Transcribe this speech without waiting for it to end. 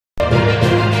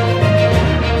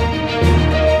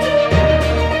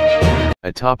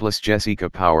A topless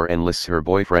Jessika Power enlists her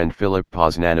boyfriend Filip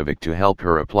Poznanovic to help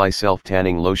her apply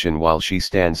self-tanning lotion while she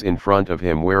stands in front of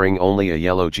him wearing only a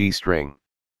yellow G-string.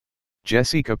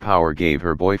 Jessika Power gave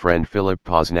her boyfriend Filip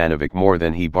Poznanovic more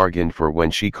than he bargained for when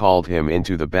she called him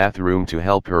into the bathroom to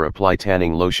help her apply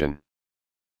tanning lotion.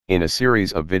 In a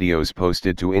series of videos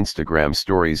posted to Instagram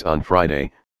stories on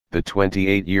Friday, the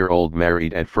 28-year-old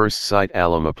married at first sight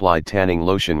alum applied tanning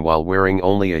lotion while wearing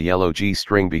only a yellow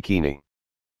G-string bikini.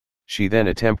 She then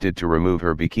attempted to remove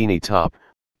her bikini top,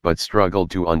 but struggled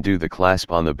to undo the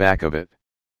clasp on the back of it.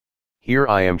 "Here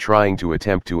I am trying to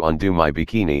attempt to undo my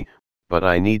bikini, but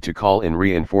I need to call in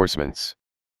reinforcements,"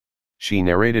 she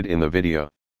narrated in the video.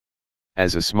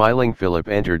 As a smiling Filip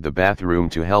entered the bathroom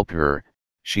to help her,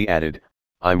 she added,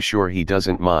 "I'm sure he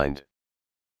doesn't mind.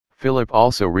 Filip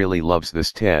also really loves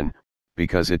this tan,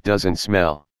 because it doesn't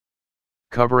smell."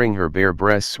 Covering her bare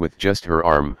breasts with just her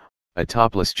arm, a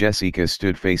topless Jessika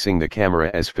stood facing the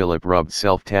camera as Filip rubbed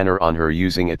self-tanner on her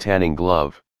using a tanning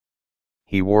glove.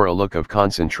 He wore a look of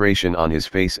concentration on his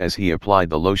face as he applied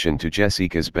the lotion to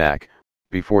Jessika's back,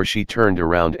 before she turned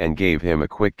around and gave him a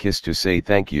quick kiss to say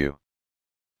thank you.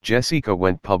 Jessika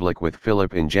went public with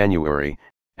Filip in January,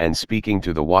 and speaking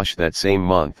to The Wash that same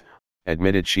month,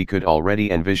 admitted she could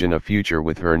already envision a future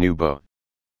with her new beau.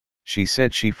 She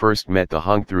said she first met the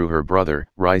hunk through her brother,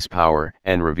 Rice Power,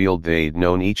 and revealed they'd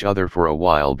known each other for a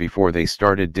while before they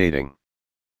started dating.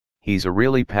 "He's a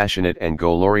really passionate and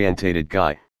goal-orientated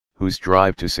guy, whose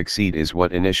drive to succeed is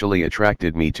what initially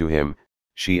attracted me to him,"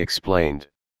 she explained.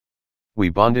 "We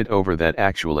bonded over that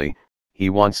actually. He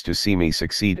wants to see me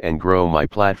succeed and grow my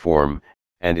platform,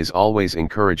 and is always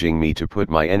encouraging me to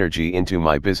put my energy into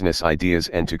my business ideas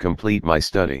and to complete my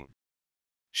study."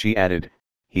 She added,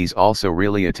 "He's also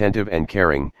really attentive and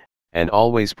caring, and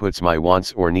always puts my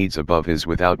wants or needs above his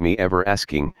without me ever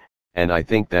asking, and I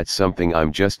think that's something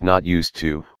I'm just not used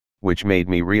to, which made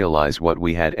me realize what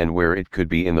we had and where it could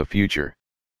be in the future."